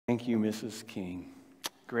Thank you, Mrs. King.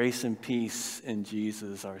 Grace and peace in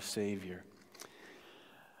Jesus, our Savior.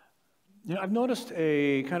 You know, I've noticed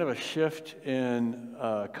a kind of a shift in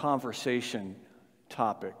conversation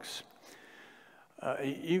topics.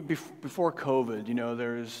 Before COVID, you know,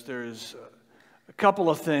 there's a couple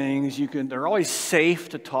of things they're always safe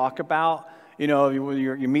to talk about. You know,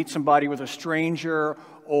 you meet somebody with a stranger,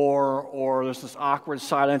 or there's this awkward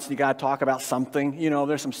silence and you got to talk about something. You know,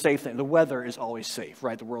 there's some safe thing. The weather is always safe,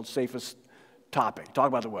 right? The world's safest topic. Talk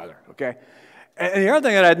about the weather, okay? And the other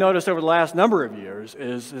thing that I've noticed over the last number of years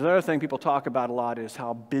is the other thing people talk about a lot is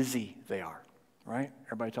how busy they are, right?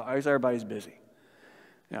 Everybody's busy.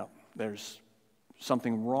 Now, there's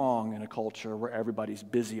something wrong in a culture where everybody's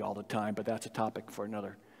busy all the time, but that's a topic for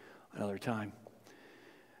another time.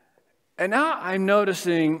 And now I'm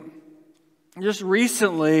noticing just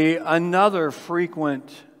recently another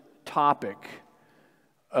frequent topic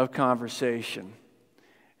of conversation,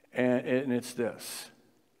 and it's this.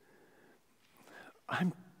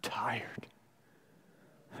 I'm tired.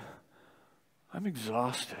 I'm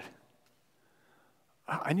exhausted.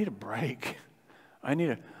 I need a break. I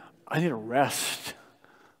need a rest.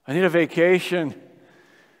 I need a vacation,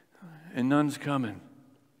 and none's coming.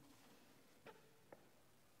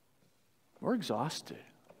 We're exhausted.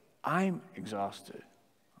 I'm exhausted.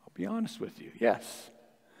 I'll be honest with you. Yes.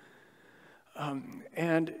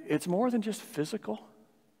 And it's more than just physical,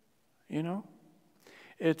 you know.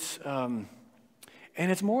 And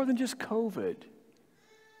it's more than just COVID. Can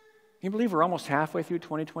you believe we're almost halfway through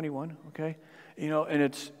 2021? Okay, you know,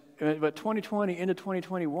 but 2020 into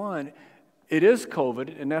 2021, it is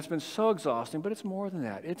COVID, and that's been so exhausting. But it's more than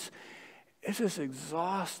that. It's this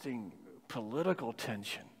exhausting political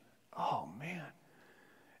tension. Oh man.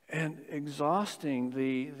 And exhausting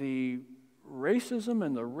the racism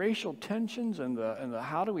and the racial tensions and the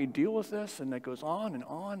how do we deal with this, and that goes on and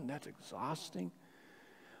on. And that's exhausting.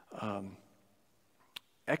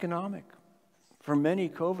 Economic, for many,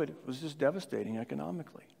 COVID was just devastating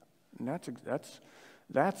economically, and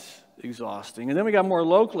that's exhausting. And then we got more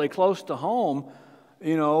locally, close to home.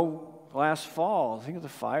 You know, last fall, think of the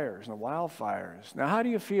fires and the wildfires. Now, how do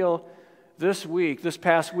you feel this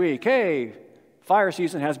past week? Hey, fire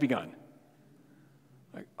season has begun.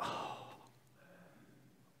 Like,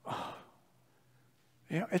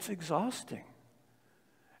 you know, it's exhausting.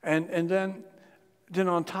 And then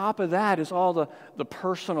on top of that is all the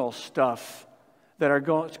personal stuff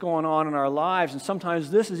that's going on in our lives. And sometimes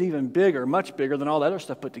this is even bigger, much bigger than all the other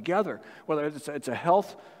stuff put together. Whether it's a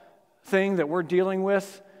health thing that we're dealing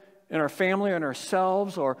with in our family and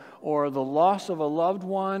ourselves, or the loss of a loved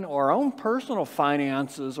one, or our own personal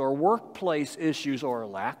finances, or workplace issues, or a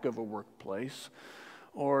lack of a workplace,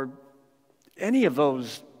 or any of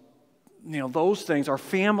those, you know, those things, our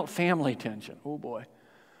family tension. Oh boy,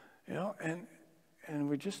 you know, and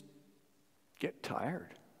we just get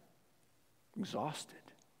tired, exhausted.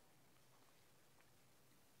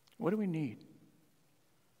 What do we need?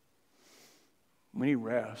 We need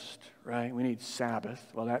rest, right? We need Sabbath.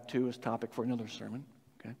 Well, that too is topic for another sermon.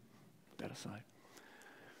 Okay, put that aside.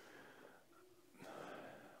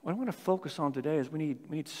 What I want to focus on today is we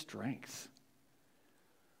need strength.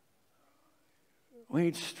 We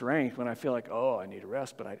need strength when I feel like, oh, I need a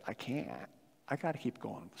rest, but I can't. I got to keep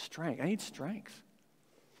going. Strength. I need strength.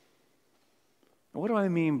 What do I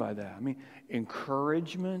mean by that? I mean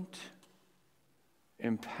encouragement,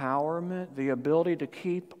 empowerment, the ability to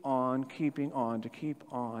keep on keeping on, to keep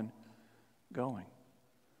on going.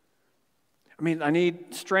 I mean, I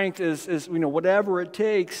need strength is you know, whatever it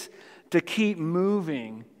takes to keep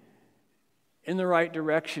moving in the right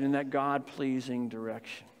direction, in that God-pleasing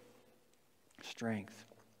direction. Strength.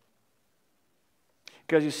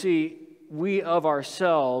 Because you see, we of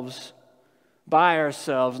ourselves, by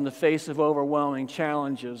ourselves, in the face of overwhelming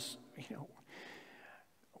challenges, you know,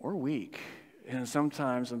 we're weak. And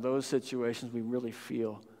sometimes in those situations, we really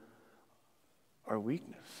feel our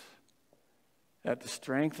weakness. That the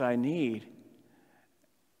strength I need,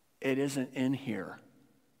 it isn't in here.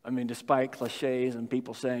 I mean, despite cliches and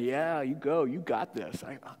people saying, yeah, you go, you got this.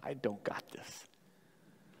 I don't got this.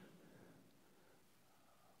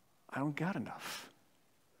 I don't got enough.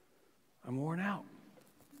 I'm worn out.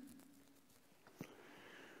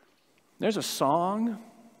 There's a song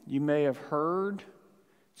you may have heard.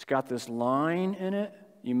 It's got this line in it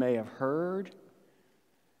you may have heard.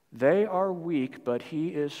 They are weak, but he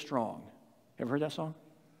is strong. Ever heard that song?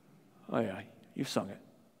 Oh yeah, you've sung it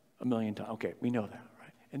a million times. Okay, we know that,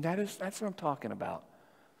 right? And that's what I'm talking about.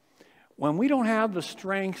 When we don't have the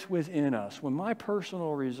strength within us, when my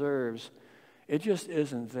personal reserves, it just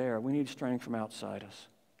isn't there. We need strength from outside us.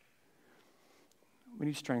 We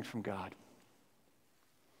need strength from God.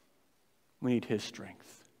 We need His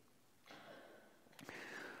strength.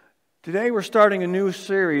 Today we're starting a new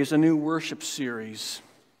series, a new worship series.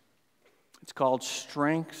 It's called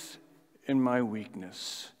Strength in My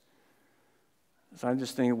Weakness. So I'm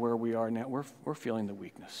just thinking where we are now. We're feeling the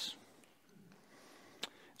weakness.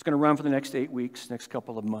 It's going to run for the next 8 weeks, next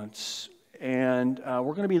couple of months. And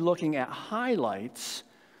we're going to be looking at highlights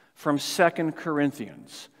from 2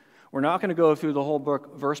 Corinthians. We're not going to go through the whole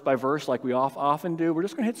book verse by verse like we often do. We're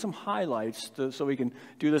just going to hit some highlights so we can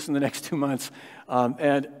do this in the next 2 months.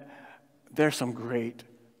 And there's some great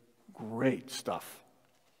stuff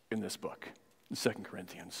in this book, in 2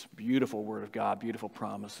 Corinthians. Beautiful Word of God, beautiful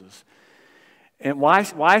promises. And why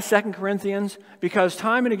 2 Corinthians? Because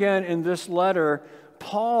time and again in this letter,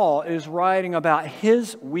 Paul is writing about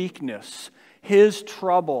his weakness, his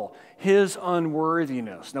trouble, his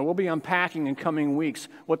unworthiness. Now, we'll be unpacking in coming weeks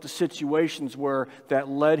what the situations were that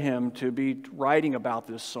led him to be writing about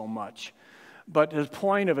this so much. But the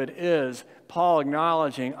point of it is Paul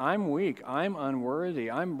acknowledging, I'm weak, I'm unworthy,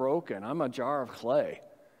 I'm broken, I'm a jar of clay.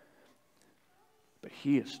 But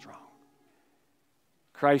he is strong.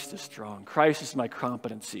 Christ is strong. Christ is my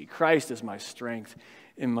competency. Christ is my strength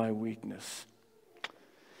in my weakness.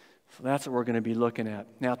 So that's what we're going to be looking at.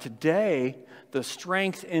 Now today, the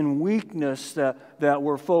strength and weakness that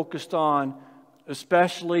we're focused on,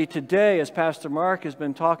 especially today, as Pastor Mark has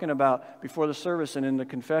been talking about before the service and in the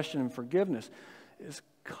confession and forgiveness, is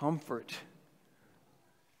comfort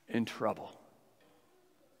in trouble.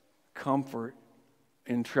 Comfort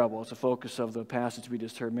in trouble. It's the focus of the passage we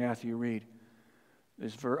just heard Matthew read.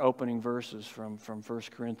 These opening verses from 1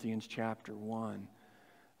 Corinthians chapter 1,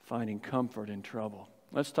 finding comfort in trouble.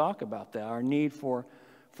 Let's talk about that, our need for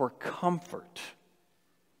comfort.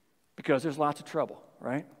 Because there's lots of trouble,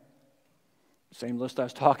 right? Same list I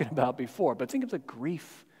was talking about before. But think of the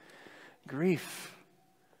grief. Grief.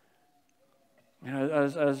 You know,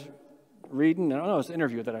 I was reading, I don't know, it was an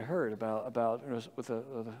interview that I heard about it was with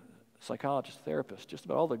a psychologist, therapist, just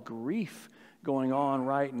about all the grief going on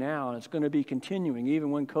right now, and it's going to be continuing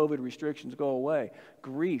even when COVID restrictions go away.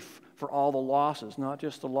 Grief for all the losses, not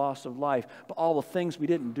just the loss of life, but all the things we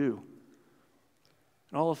didn't do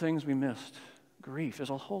and all the things we missed. Grief.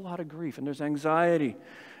 There's a whole lot of grief, and there's anxiety,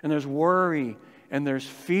 and there's worry, and there's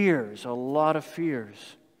fears, a lot of fears.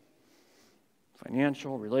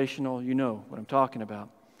 Financial, relational, you know what I'm talking about.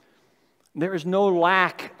 There is no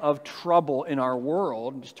lack of trouble in our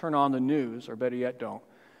world. Just turn on the news, or better yet, don't.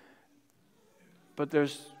 But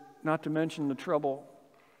there's not to mention the trouble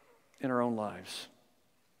in our own lives.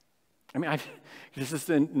 I mean, just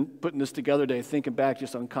in putting this together today, thinking back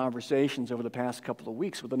just on conversations over the past couple of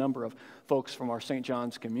weeks with a number of folks from our St.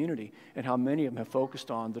 John's community and how many of them have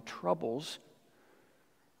focused on the troubles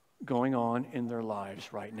going on in their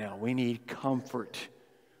lives right now. We need comfort.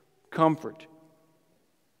 Comfort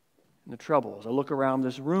in the troubles. I look around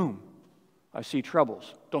this room, I see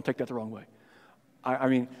troubles. Don't take that the wrong way. I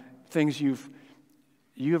mean, things you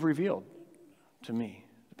have revealed to me,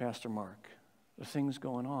 Pastor Mark, the things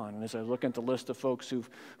going on. And as I look at the list of folks who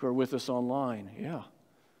are with us online, yeah.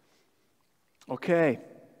 Okay.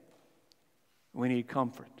 We need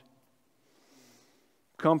comfort.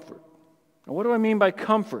 Comfort. Now, what do I mean by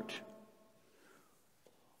comfort?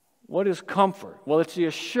 What is comfort? Well, it's the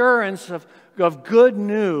assurance of good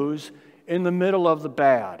news in the middle of the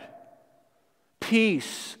bad.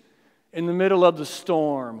 Peace in the middle of the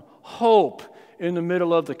storm. Hope in the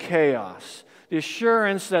middle of the chaos. The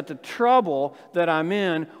assurance that the trouble that I'm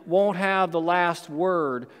in won't have the last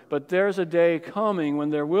word, but there's a day coming when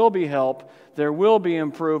there will be help, there will be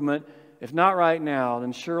improvement, if not right now,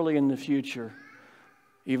 then surely in the future,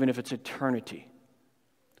 even if it's eternity.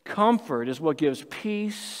 Comfort is what gives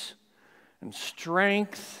peace and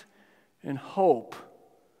strength and hope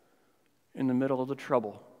in the middle of the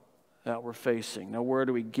trouble that we're facing. Now, where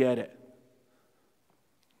do we get it?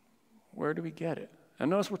 Where do we get it? And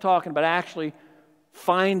notice we're talking about actually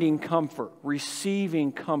finding comfort,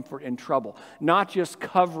 receiving comfort in trouble, not just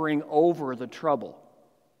covering over the trouble.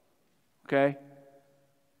 Okay?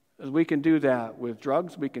 We can do that with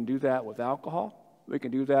drugs, we can do that with alcohol, we can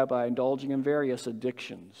do that by indulging in various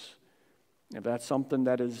addictions. If that's something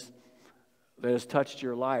that has touched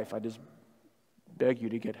your life, I just beg you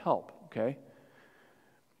to get help, okay?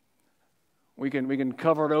 We can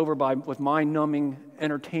cover it over with mind-numbing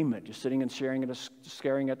entertainment, just sitting and staring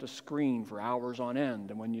at the screen for hours on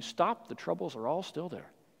end. And when you stop, the troubles are all still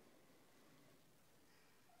there.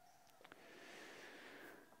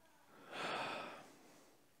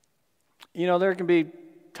 You know, there can be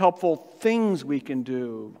helpful things we can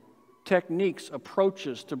do, techniques,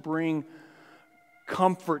 approaches to bring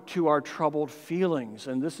comfort to our troubled feelings.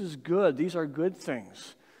 And this is good. These are good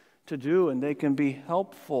things to do, and they can be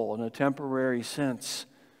helpful in a temporary sense.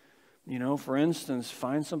 You know, for instance,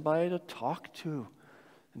 find somebody to talk to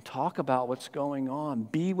and talk about what's going on.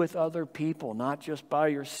 Be with other people, not just by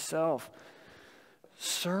yourself.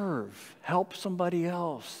 Serve. Help somebody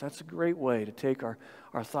else. That's a great way to take our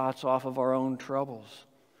thoughts off of our own troubles.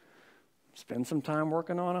 Spend some time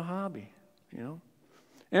working on a hobby, you know.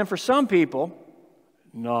 And for some people,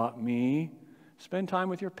 not me, spend time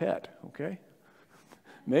with your pet, okay?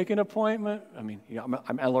 Make an appointment. I mean, yeah,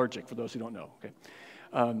 I'm allergic, for those who don't know,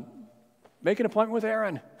 okay? Make an appointment with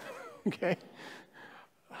Aaron, okay?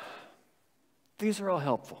 These are all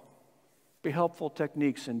helpful. Be helpful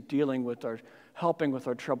techniques in dealing with helping with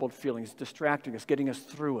our troubled feelings, distracting us, getting us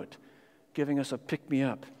through it, giving us a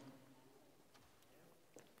pick-me-up.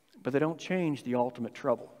 But they don't change the ultimate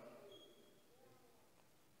trouble.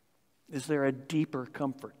 Is there a deeper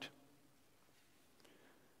comfort?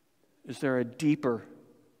 Is there a deeper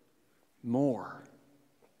more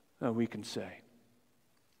that we can say?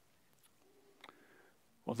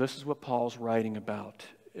 Well, this is what Paul's writing about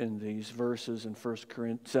in these verses in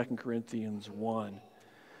 2 Corinthians 1.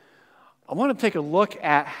 I want to take a look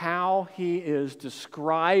at how he is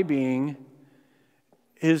describing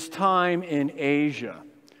his time in Asia.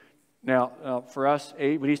 Now, for us,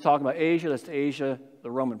 when he's talking about Asia, that's Asia, the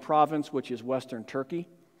Roman province, which is Western Turkey.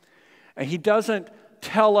 And he doesn't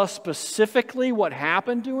tell us specifically what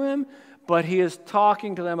happened to him, but he is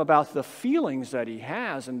talking to them about the feelings that he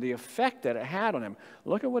has and the effect that it had on him.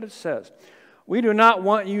 Look at what it says. We do not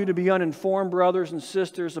want you to be uninformed, brothers and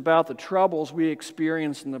sisters, about the troubles we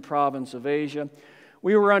experienced in the province of Asia.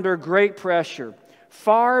 We were under great pressure,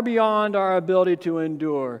 far beyond our ability to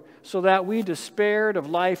endure, so that we despaired of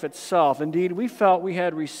life itself. Indeed, we felt we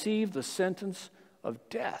had received the sentence of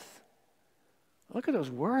death. Look at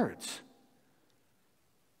those words.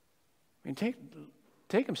 I mean,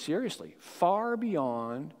 take them seriously. Far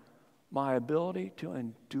beyond my ability to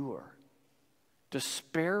endure.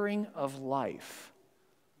 Despairing of life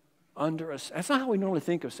under us. That's not how we normally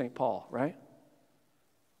think of St. Paul, right?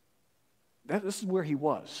 This is where he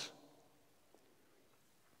was.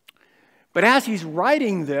 But as he's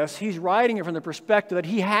writing this, he's writing it from the perspective that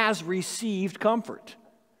he has received comfort.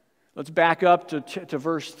 Let's back up to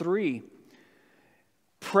verse 3.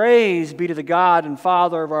 Praise be to the God and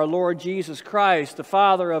Father of our Lord Jesus Christ, the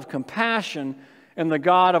Father of compassion and the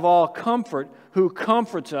God of all comfort, who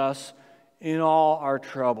comforts us in all our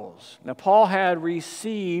troubles. Now, Paul had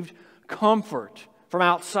received comfort from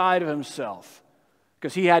outside of himself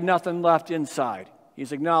because he had nothing left inside.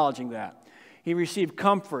 He's acknowledging that. He received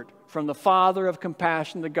comfort from the Father of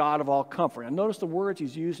compassion, the God of all comfort. And notice the words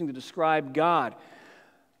he's using to describe God.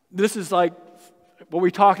 This is like what we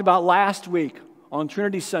talked about last week on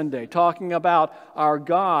Trinity Sunday, talking about our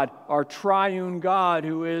God, our triune God,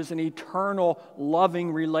 who is an eternal,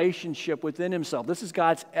 loving relationship within himself. This is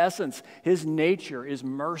God's essence. His nature is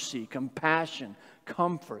mercy, compassion,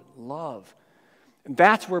 comfort, love. And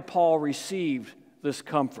that's where Paul received this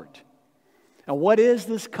comfort. Now, what is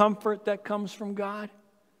this comfort that comes from God?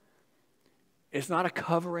 It's not a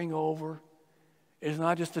covering over. It's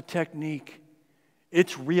not just a technique.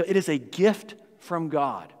 It's real. It is a gift from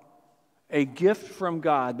God. A gift from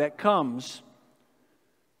God that comes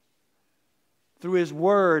through His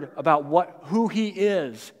Word about who He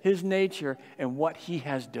is, His nature, and what He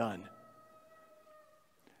has done.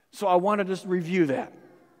 So I want to just review that.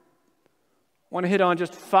 I want to hit on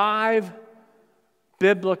just 5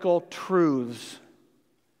 biblical truths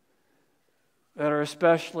that are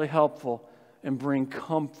especially helpful and bring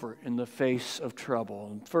comfort in the face of trouble.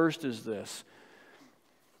 And first is this: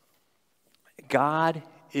 God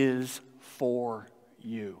is for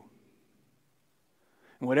you.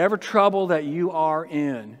 And whatever trouble that you are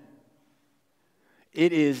in,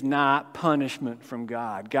 it is not punishment from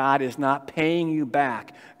God. God is not paying you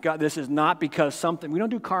back. God, this is not because something, we don't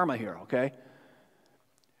do karma here, okay?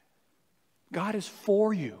 God is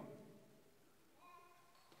for you.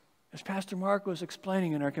 As Pastor Mark was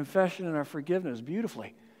explaining in our confession and our forgiveness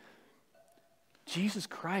beautifully, Jesus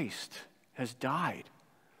Christ has died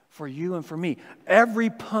for you and for me. Every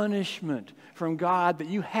punishment from God that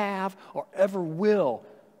you have or ever will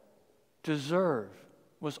deserve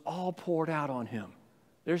was all poured out on Him.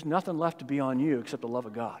 There's nothing left to be on you except the love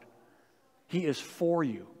of God. He is for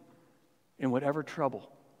you in whatever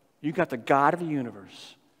trouble. You've got the God of the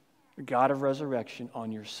universe, the God of resurrection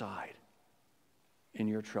on your side in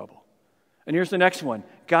your trouble. And here's the next one.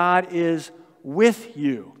 God is with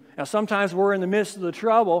you. Now, sometimes we're in the midst of the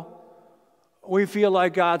trouble. We feel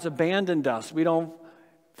like God's abandoned us. We don't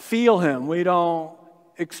feel Him. We don't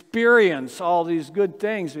experience all these good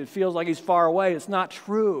things. It feels like he's far away. It's not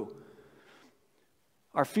true.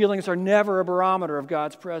 Our feelings are never a barometer of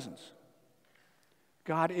God's presence.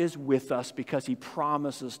 God is with us because he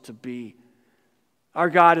promises to be. Our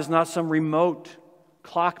God is not some remote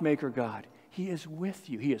clockmaker God. He is with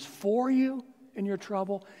you. He is for you in your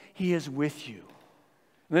trouble. He is with you.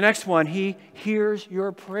 And the next one, he hears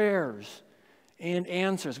your prayers and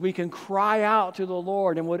answers. We can cry out to the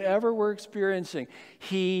Lord, and whatever we're experiencing,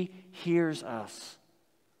 he hears us.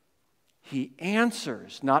 He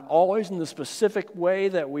answers, not always in the specific way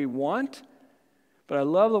that we want, but I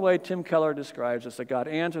love the way Tim Keller describes us, that God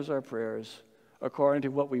answers our prayers according to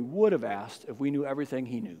what we would have asked if we knew everything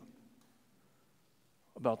he knew.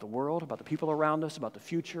 About the world, about the people around us, about the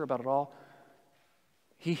future, about it all.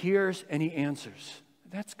 He hears and he answers.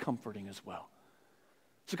 That's comforting as well.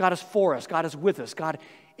 So God is for us. God is with us. God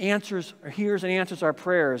answers, or hears and answers our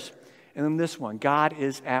prayers. And then this one, God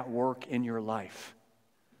is at work in your life.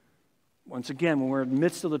 Once again, when we're in the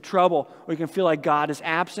midst of the trouble, we can feel like God is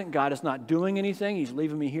absent. God is not doing anything. He's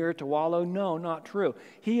leaving me here to wallow. No, not true.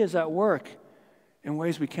 He is at work in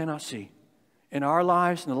ways we cannot see. In our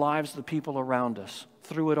lives and the lives of the people around us.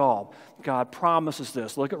 Through it all. God promises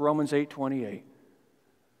this. Look at Romans 8:28.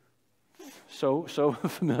 So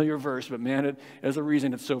familiar verse, but man, there's a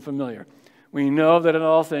reason it's so familiar. We know that in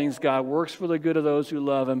all things God works for the good of those who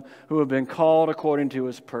love him, who have been called according to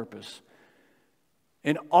his purpose.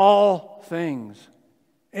 In all things,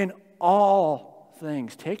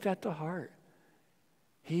 take that to heart.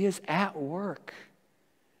 He is at work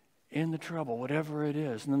in the trouble, whatever it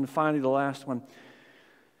is. And then finally, the last one,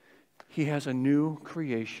 he has a new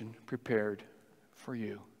creation prepared for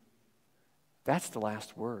you. That's the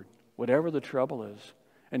last word. Whatever the trouble is,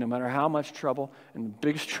 and no matter how much trouble and the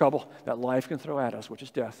biggest trouble that life can throw at us, which is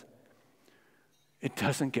death, it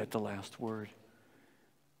doesn't get the last word.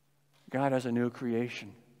 God has a new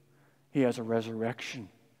creation. He has a resurrection.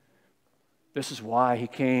 This is why he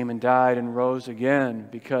came and died and rose again,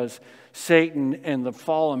 because Satan and the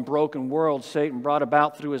fallen, broken world Satan brought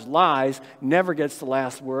about through his lies never gets the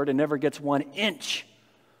last word and never gets 1 inch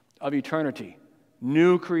of eternity.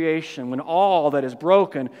 New creation, when all that is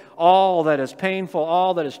broken, all that is painful,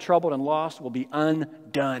 all that is troubled and lost will be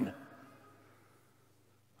undone.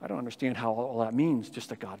 I don't understand how all that means, just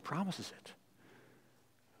that God promises it.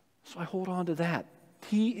 So I hold on to that.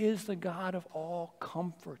 He is the God of all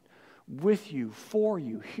comfort, with you, for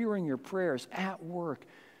you, hearing your prayers, at work,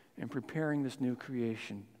 and preparing this new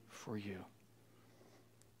creation for you.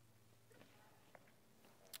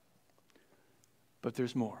 But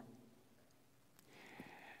there's more.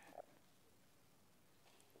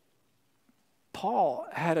 Paul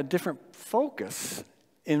had a different focus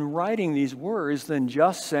in writing these words than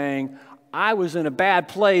just saying, I was in a bad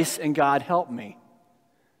place and God helped me.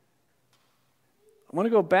 I want to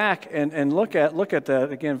go back and look at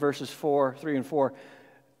that again, verses 3 and 4,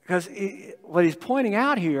 because what he's pointing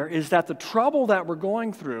out here is that the trouble that we're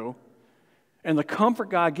going through and the comfort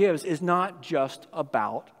God gives is not just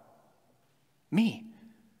about me.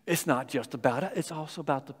 It's not just about it. It's also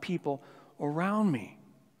about the people around me.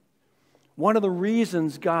 One of the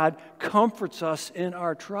reasons God comforts us in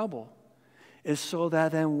our trouble is so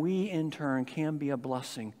that then we in turn can be a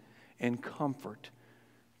blessing and comfort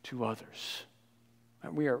to others.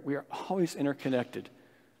 We are always interconnected.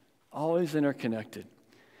 Always interconnected.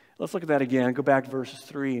 Let's look at that again. Go back to verses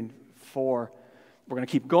 3 and 4. We're going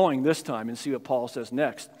to keep going this time and see what Paul says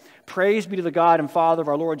next. Praise be to the God and Father of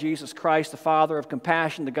our Lord Jesus Christ, the Father of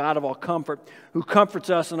compassion, the God of all comfort, who comforts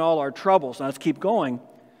us in all our troubles. Now let's keep going.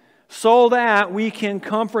 So that we can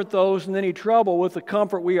comfort those in any trouble with the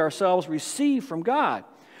comfort we ourselves receive from God.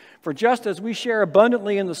 For just as we share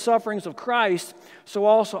abundantly in the sufferings of Christ, so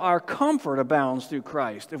also our comfort abounds through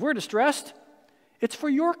Christ. If we're distressed, it's for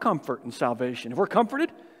your comfort and salvation. If we're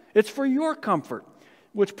comforted, it's for your comfort,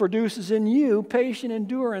 which produces in you patient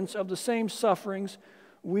endurance of the same sufferings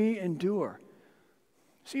we endure.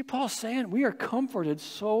 See, Paul's saying we are comforted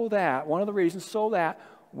so that, one of the reasons, so that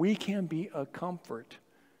we can be a comfort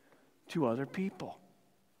to other people.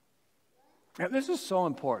 Now, this is so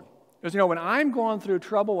important. Because, when I'm going through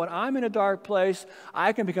trouble, when I'm in a dark place,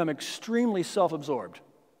 I can become extremely self-absorbed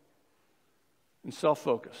and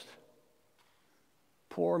self-focused.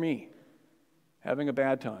 Poor me, having a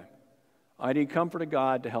bad time. I need comfort of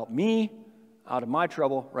God to help me out of my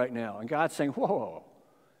trouble right now. And God's saying, whoa,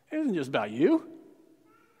 it isn't just about you.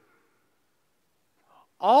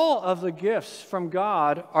 All of the gifts from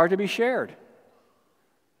God are to be shared.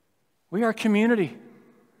 We are community.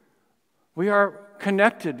 We are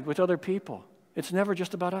connected with other people. It's never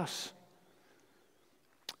just about us.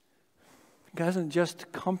 God doesn't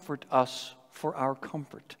just comfort us for our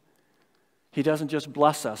comfort. He doesn't just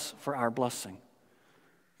bless us for our blessing,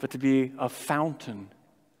 but to be a fountain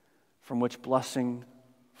from which blessing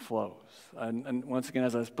flows. And once again,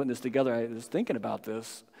 as I was putting this together, I was thinking about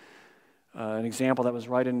this. An example that was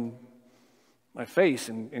right in my face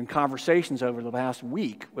in conversations over the past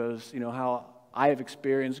week was, how I have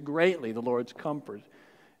experienced greatly the Lord's comfort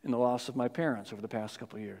in the loss of my parents over the past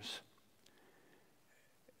couple of years.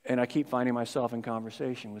 And I keep finding myself in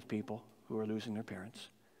conversation with people who are losing their parents,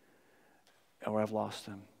 or I've lost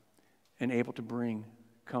them, and able to bring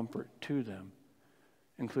comfort to them,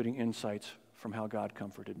 including insights from how God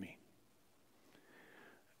comforted me.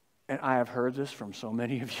 And I have heard this from so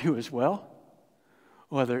many of you as well,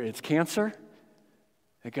 whether it's cancer,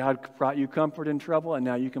 that God brought you comfort in trouble, and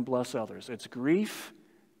now you can bless others. It's grief,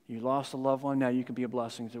 you lost a loved one, now you can be a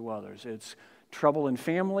blessing to others. It's trouble in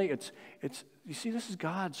family, it's you see, this is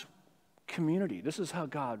God's community. This is how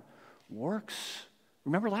God works.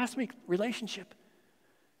 Remember last week, relationship.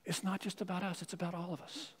 It's not just about us, it's about all of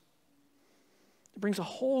us. It brings a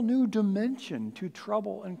whole new dimension to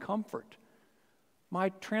trouble and comfort.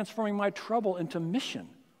 Transforming my trouble into mission.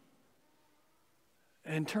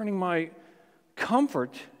 And turning my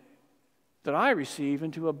comfort that I receive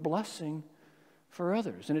into a blessing for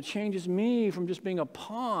others. And it changes me from just being a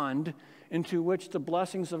pond into which the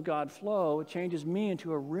blessings of God flow. It changes me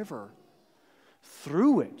into a river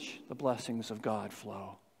through which the blessings of God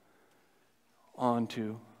flow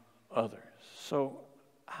onto others. So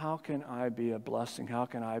how can I be a blessing? How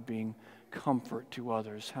can I bring comfort to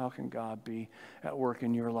others? How can God be at work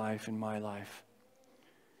in your life, in my life,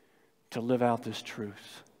 to live out this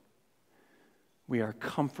truth? We are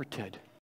comforted